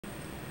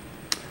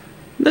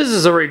This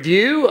is a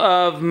review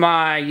of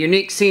my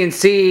unique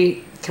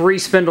CNC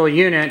 3-spindle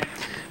unit.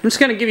 I'm just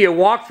going to give you a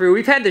walkthrough.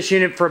 We've had this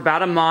unit for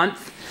about a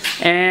month,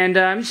 and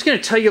I'm just going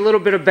to tell you a little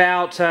bit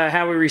about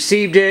how we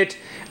received it,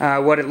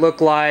 what it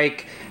looked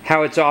like,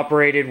 how it's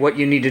operated, what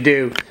you need to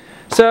do.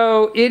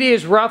 So it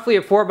is roughly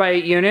a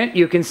 4x8 unit.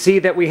 You can see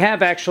that we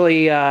have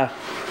actually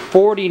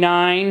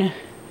 49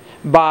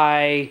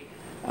 by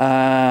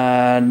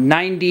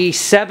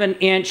 97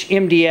 inch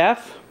MDF.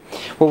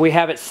 What we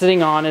have it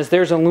sitting on is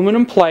there's an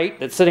aluminum plate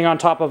that's sitting on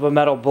top of a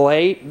metal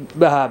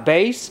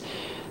base.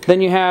 Then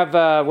you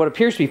have what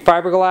appears to be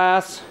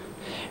fiberglass,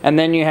 and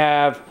then you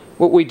have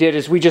what we did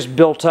is we just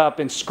built up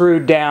and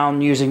screwed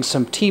down using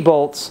some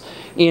T-bolts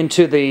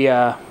into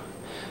the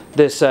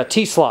this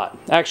T-slot,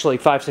 actually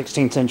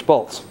 5/16 inch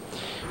bolts.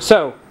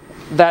 So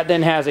that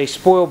then has a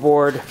spoil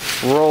board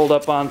rolled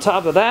up on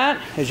top of that,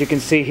 as you can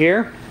see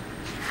here.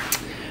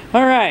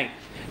 Alright,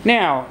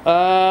 now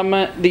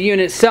the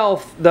unit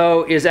itself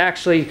though is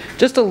actually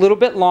just a little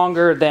bit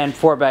longer than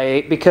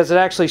 4x8 because it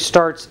actually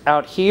starts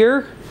out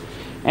here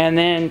and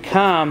then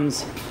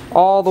comes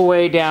all the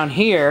way down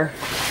here,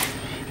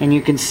 and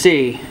you can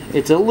see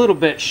it's a little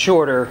bit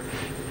shorter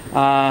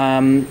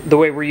the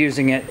way we're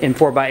using it in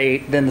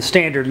 4x8 than the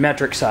standard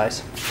metric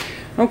size.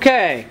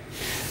 Okay,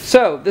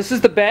 so this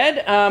is the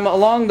bed.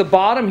 Along the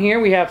bottom here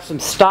we have some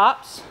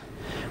stops,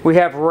 we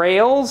have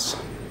rails.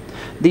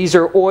 These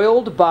are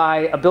oiled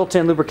by a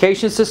built-in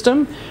lubrication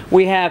system.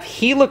 We have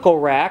helical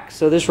rack,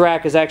 so this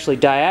rack is actually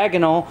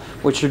diagonal,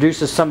 which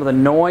reduces some of the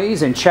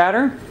noise and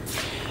chatter.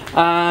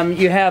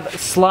 You have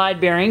slide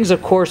bearings,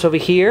 of course, over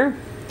here.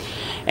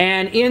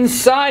 And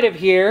inside of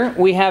here,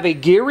 we have a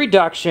gear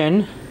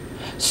reduction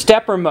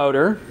stepper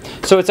motor.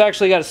 So it's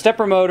actually got a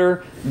stepper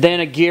motor, then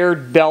a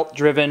geared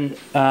belt-driven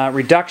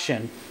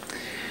reduction.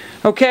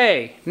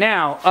 Okay,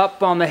 now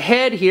up on the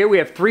head here we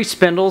have 3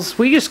 spindles.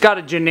 We just got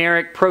a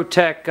generic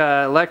ProTech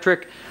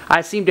electric. I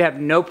seem to have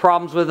no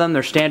problems with them.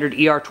 They're standard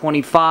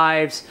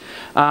ER25s.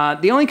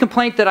 The only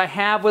complaint that I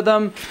have with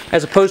them,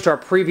 as opposed to our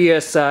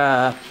previous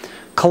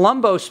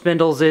Colombo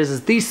spindles,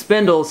 is these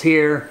spindles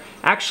here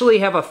actually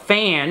have a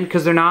fan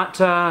because they're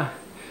not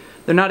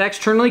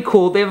externally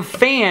cooled. They have a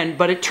fan,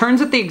 but it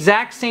turns at the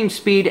exact same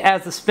speed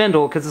as the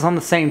spindle because it's on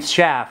the same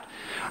shaft.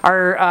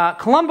 Our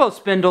Colombo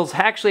spindles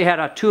actually had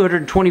a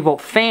 220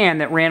 volt fan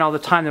that ran all the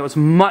time that was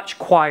much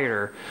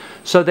quieter.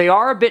 So they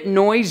are a bit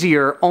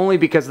noisier only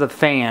because of the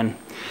fan.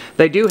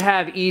 They do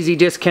have easy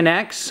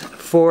disconnects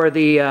for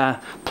the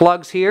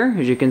plugs here,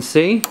 as you can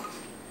see.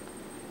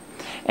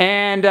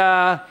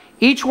 And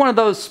each one of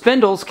those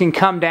spindles can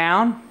come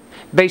down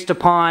based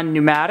upon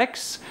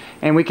pneumatics,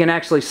 and we can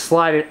actually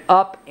slide it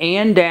up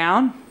and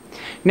down.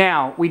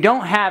 Now, we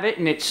don't have it,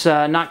 and it's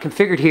not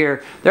configured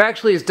here. There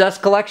actually is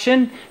dust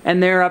collection,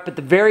 and there up at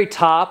the very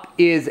top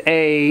is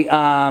a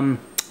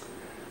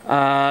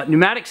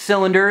pneumatic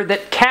cylinder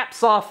that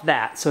caps off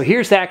that. So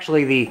here's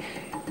actually the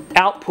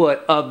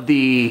output of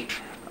the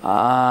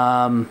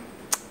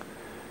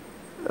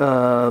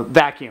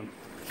vacuum.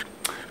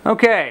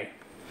 Okay,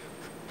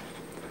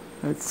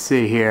 let's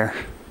see here.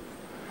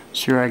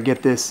 Sure I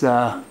get this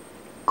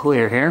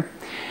clear here.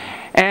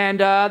 And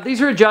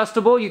these are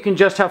adjustable. You can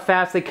adjust how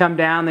fast they come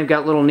down. They've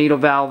got little needle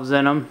valves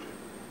in them.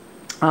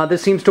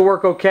 This seems to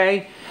work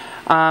okay.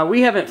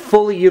 We haven't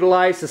fully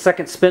utilized the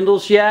second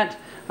spindles yet.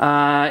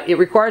 It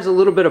requires a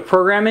little bit of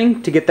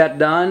programming to get that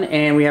done,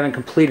 and we haven't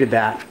completed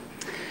that.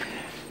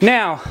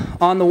 Now,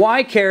 on the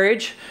Y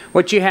carriage,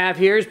 what you have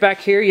here is back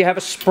here you have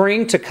a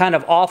spring to kind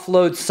of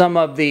offload some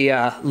of the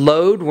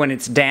load when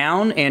it's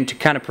down and to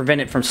kind of prevent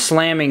it from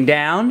slamming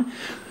down.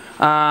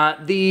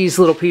 These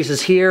little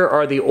pieces here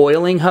are the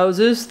oiling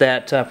hoses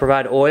that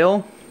provide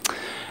oil.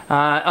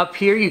 Up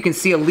here you can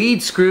see a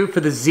lead screw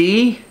for the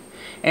Z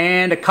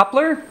and a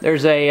coupler.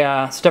 There's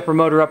a stepper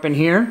motor up in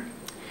here.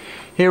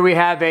 Here we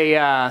have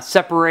a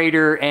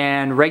separator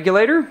and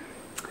regulator.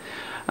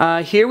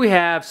 Here we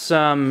have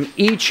some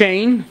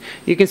E-chain.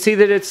 You can see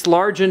that it's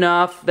large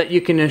enough that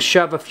you can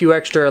shove a few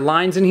extra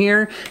lines in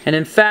here. And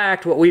in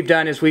fact, what we've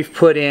done is we've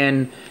put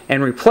in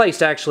and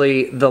replaced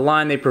actually the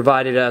line they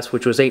provided us,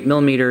 which was 8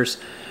 millimeters,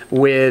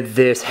 with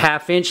this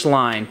 1/2 inch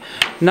line.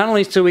 Not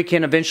only so we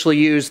can eventually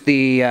use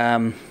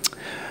the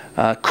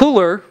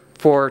cooler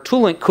for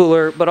tool link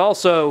cooler, but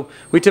also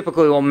we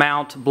typically will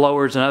mount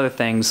blowers and other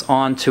things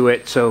onto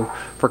it, so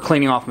for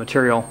cleaning off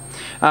material.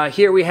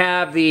 Here we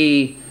have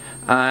the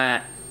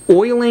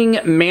oiling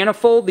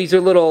manifold. These are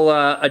little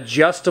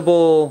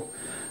adjustable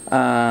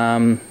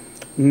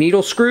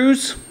needle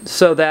screws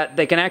so that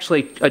they can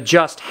actually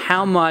adjust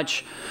how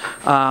much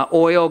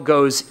oil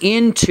goes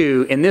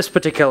into, in this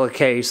particular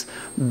case,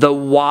 the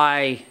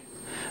Y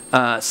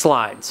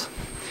slides.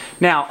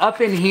 Now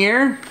up in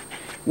here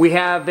we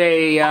have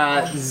a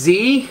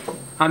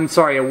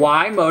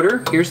Y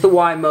motor. Here's the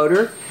Y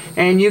motor.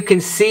 And you can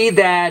see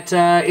that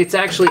it's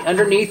actually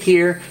underneath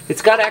here.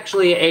 It's got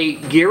actually a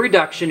gear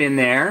reduction in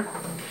there.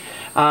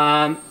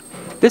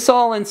 This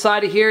all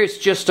inside of here is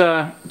just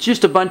a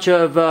bunch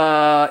of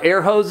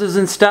air hoses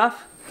and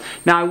stuff.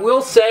 Now I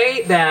will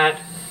say that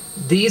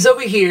these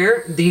over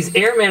here, these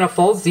air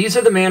manifolds, these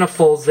are the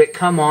manifolds that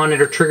come on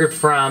and are triggered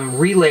from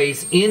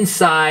relays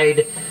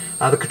inside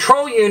the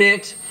control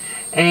unit,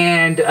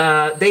 and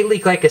they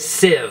leak like a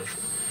sieve.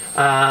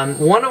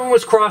 One of them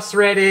was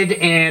cross-threaded,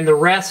 and the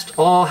rest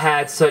all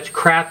had such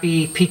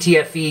crappy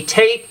PTFE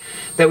tape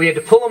that we had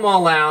to pull them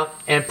all out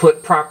and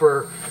put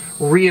proper,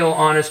 real,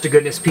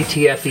 honest-to-goodness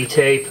PTFE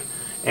tape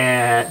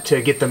and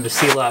to get them to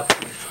seal up.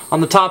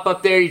 On the top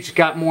up there, you just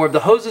got more of the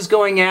hoses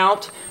going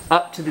out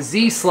up to the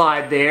Z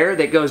slide there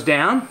that goes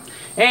down.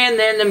 And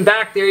then in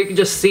back there, you can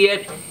just see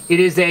it. It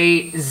is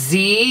a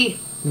Z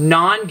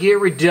non-gear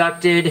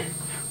reducted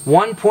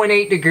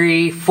 1.8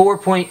 degree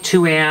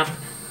 4.2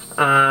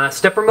 amp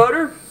stepper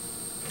motor.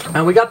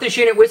 And we got this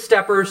unit with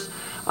steppers,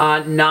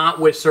 not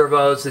with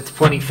servos. It's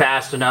plenty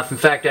fast enough. In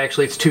fact,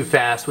 actually, it's too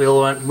fast.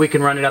 We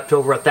can run it up to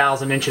over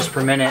 1,000 inches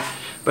per minute,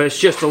 but it's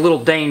just a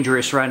little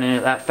dangerous running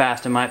it that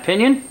fast, in my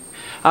opinion.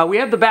 We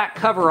have the back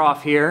cover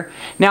off here.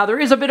 Now there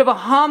is a bit of a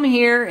hum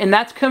here, and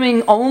that's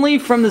coming only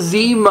from the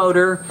Z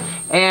motor,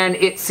 and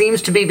it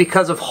seems to be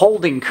because of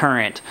holding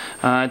current.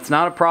 It's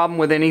not a problem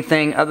with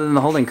anything other than the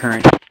holding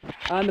current.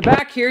 On the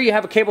back here you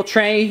have a cable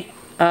tray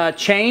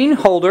chain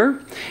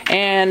holder,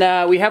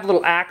 and we have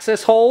little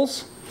access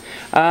holes.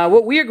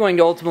 What we are going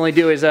to ultimately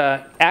do is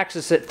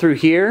access it through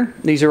here.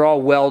 These are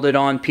all welded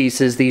on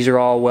pieces. These are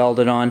all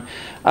welded on.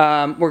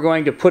 We're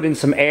going to put in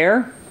some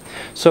air.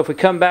 So if we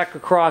come back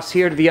across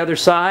here to the other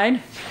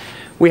side,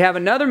 we have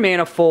another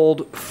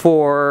manifold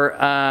for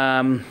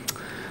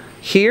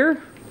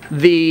here.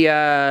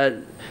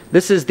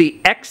 This is the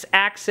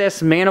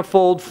X-axis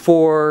manifold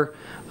for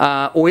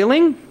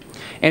oiling.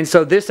 And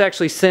so this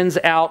actually sends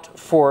out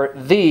for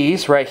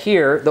these right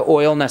here, the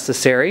oil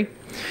necessary.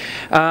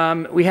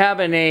 We have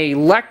an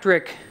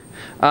electric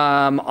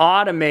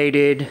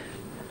automated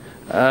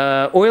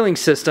oiling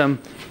system.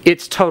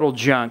 It's total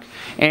junk.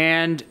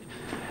 And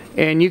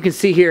you can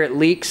see here it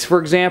leaks,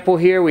 for example.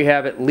 Here we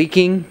have it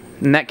leaking,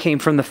 and that came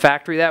from the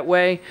factory that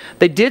way.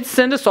 They did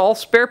send us all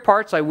spare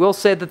parts. I will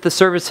say that the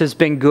service has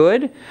been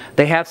good.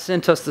 They have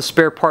sent us the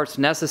spare parts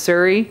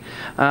necessary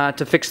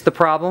to fix the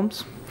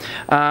problems.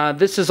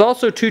 This is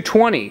also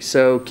 220,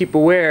 so keep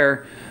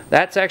aware.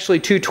 That's actually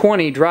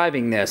 220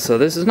 driving this, so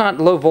this is not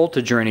low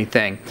voltage or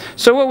anything.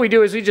 So what we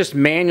do is we just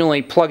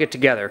manually plug it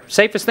together.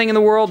 Safest thing in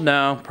the world?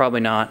 No, probably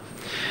not.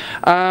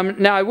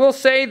 Now I will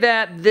say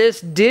that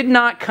this did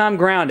not come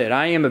grounded.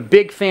 I am a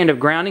big fan of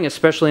grounding,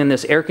 especially in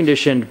this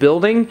air-conditioned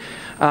building.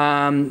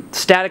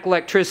 Static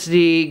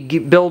electricity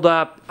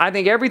buildup. I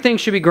think everything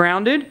should be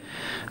grounded.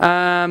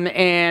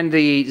 And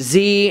the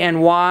Z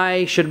and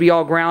Y should be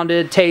all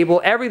grounded.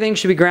 Table, everything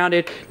should be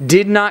grounded.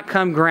 Did not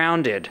come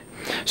grounded.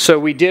 So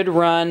we did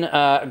run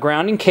a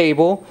grounding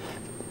cable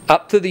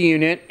up to the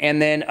unit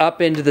and then up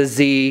into the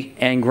Z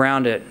and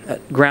grounded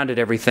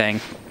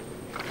everything.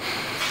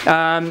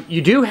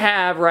 You do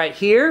have right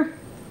here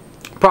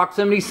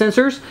proximity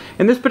sensors.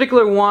 In this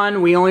particular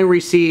one, we only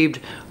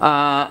received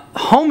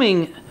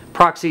homing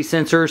proxy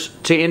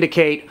sensors to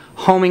indicate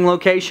homing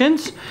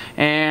locations,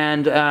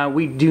 and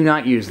we do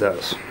not use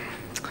those.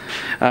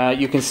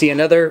 You can see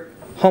another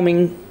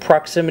homing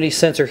proximity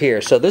sensor here.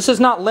 So this is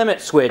not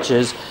limit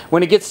switches.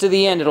 When it gets to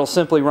the end, it'll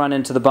simply run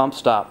into the bump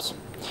stops.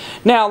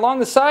 Now along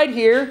the side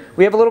here,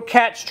 we have a little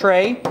catch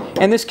tray,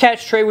 and this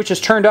catch tray, which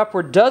is turned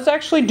upward, does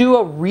actually do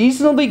a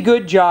reasonably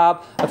good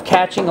job of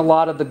catching a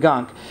lot of the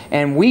gunk.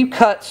 And we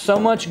cut so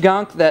much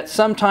gunk that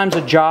sometimes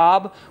a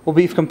job will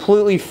be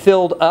completely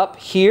filled up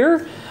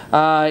here.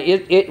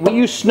 We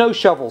use snow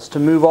shovels to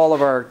move all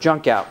of our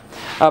junk out.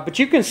 But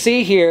you can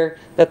see here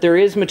that there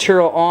is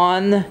material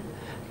on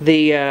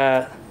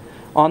the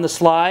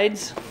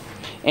slides,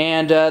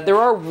 and there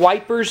are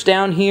wipers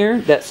down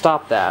here that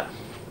stop that.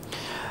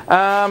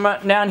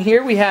 Down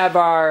here we have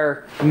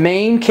our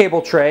main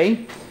cable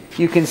tray.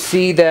 You can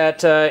see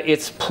that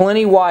it's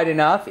plenty wide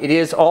enough. It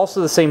is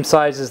also the same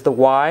size as the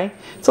Y.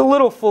 It's a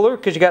little fuller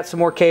because you got some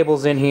more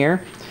cables in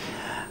here.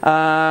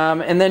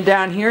 And then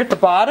down here at the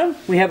bottom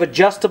we have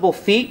adjustable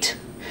feet.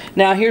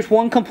 Now here's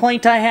one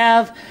complaint I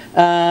have.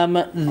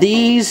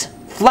 These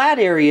flat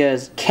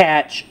areas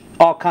catch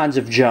all kinds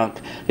of junk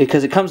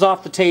because it comes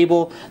off the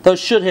table. Those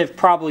should have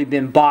probably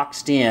been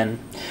boxed in.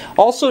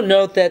 Also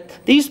note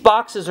that these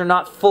boxes are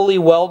not fully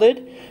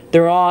welded.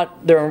 They're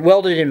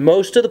welded in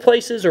most of the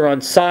places or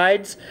on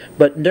sides,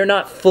 but they're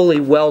not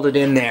fully welded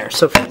in there.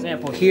 So for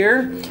example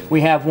here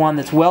we have one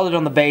that's welded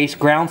on the base,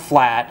 ground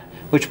flat,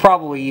 which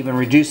probably even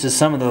reduces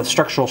some of the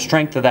structural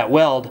strength of that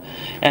weld.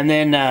 And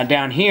then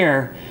down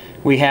here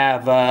we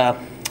have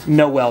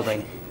no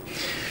welding.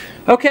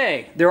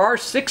 Okay, there are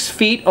 6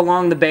 feet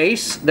along the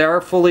base. They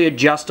are fully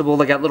adjustable.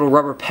 They got little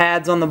rubber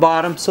pads on the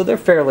bottom, so they're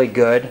fairly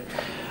good.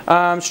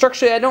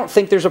 Structurally, I don't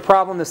think there's a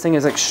problem. This thing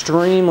is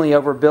extremely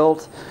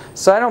overbuilt,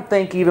 so I don't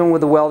think even with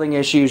the welding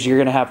issues you're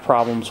going to have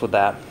problems with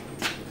that.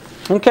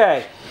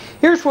 Okay,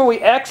 here's where we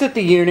exit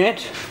the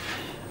unit.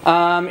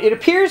 It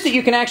appears that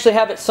you can actually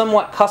have it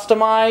somewhat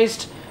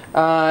customized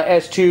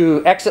as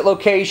to exit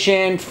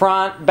location,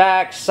 front,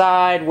 back,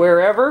 side,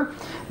 wherever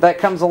that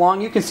comes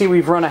along. You can see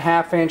we've run a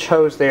 1/2 inch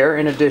hose there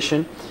in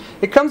addition.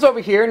 it comes over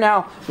here.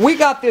 Now, we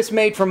got this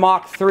made for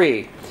Mach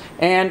 3.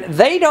 And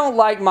they don't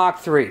like Mach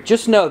 3.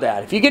 Just know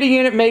that. If you get a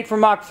unit made for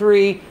Mach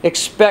 3,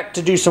 expect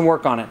to do some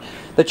work on it.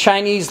 The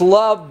Chinese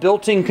love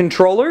built-in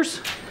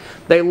controllers.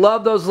 They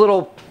love those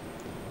little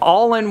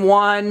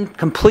all-in-one,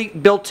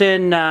 complete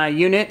built-in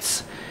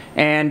units.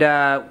 And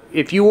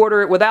if you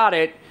order it without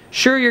it,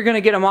 sure, you're going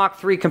to get a Mach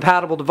 3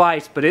 compatible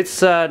device, but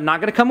it's not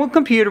going to come with a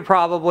computer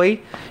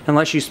probably,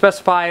 unless you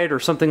specify it or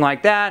something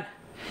like that.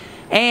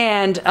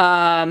 And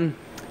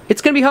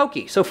it's going to be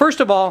hokey. So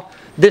first of all,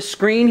 this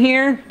screen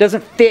here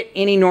doesn't fit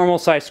any normal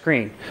size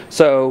screen.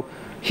 So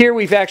here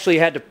we've actually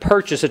had to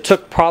purchase, it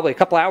took probably a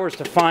couple hours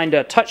to find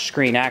a touch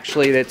screen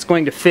actually that's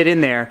going to fit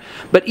in there.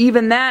 But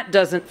even that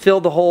doesn't fill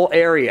the whole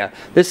area.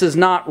 This is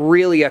not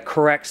really a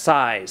correct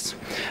size.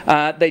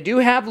 They do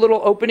have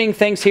little opening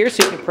things here,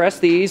 so you can press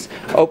these,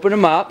 open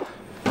them up.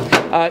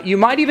 You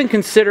might even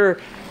consider,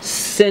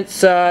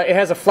 since it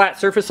has a flat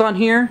surface on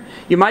here,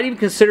 you might even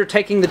consider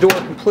taking the door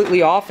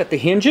completely off at the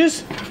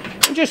hinges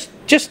and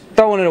just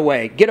throwing it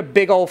away. Get a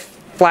big old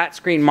flat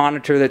screen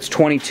monitor that's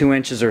 22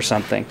 inches or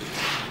something.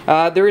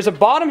 There is a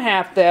bottom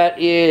half that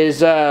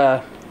is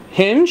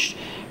hinged,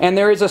 and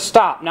there is a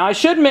stop. Now I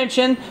should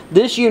mention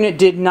this unit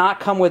did not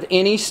come with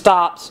any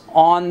stops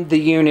on the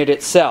unit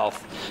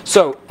itself.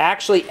 So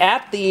actually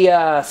at the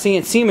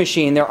CNC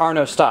machine there are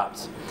no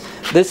stops.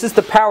 This is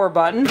the power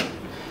button.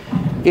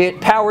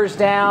 It powers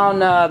down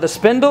the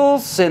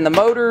spindles and the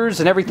motors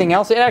and everything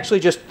else. It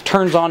actually just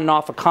turns on and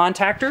off a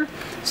contactor.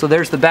 So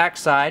there's the back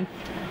side.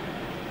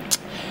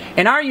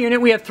 In our unit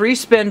we have 3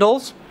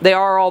 spindles. They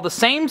are all the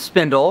same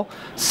spindle,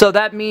 so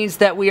that means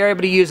that we are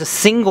able to use a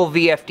single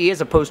VFD as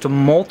opposed to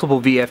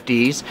multiple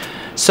VFDs.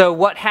 So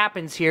what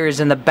happens here is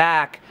in the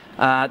back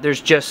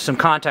there's just some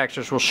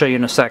contactors we'll show you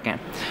in a second.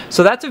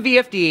 So that's a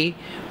VFD.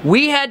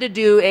 We had to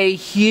do a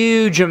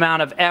huge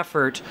amount of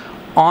effort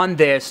on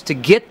this to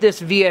get this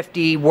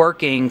VFD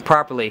working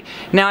properly.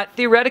 Now it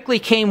theoretically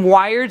came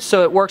wired,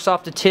 so it works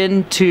off the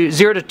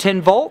 0 to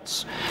 10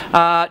 volts.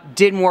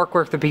 Didn't work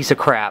worth a piece of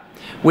crap.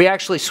 We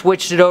actually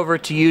switched it over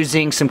to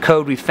using some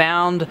code we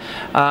found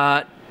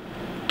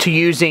to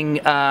using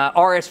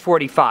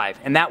RS-45,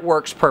 and that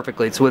works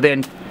perfectly. It's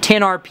within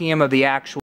 10 RPM of the actual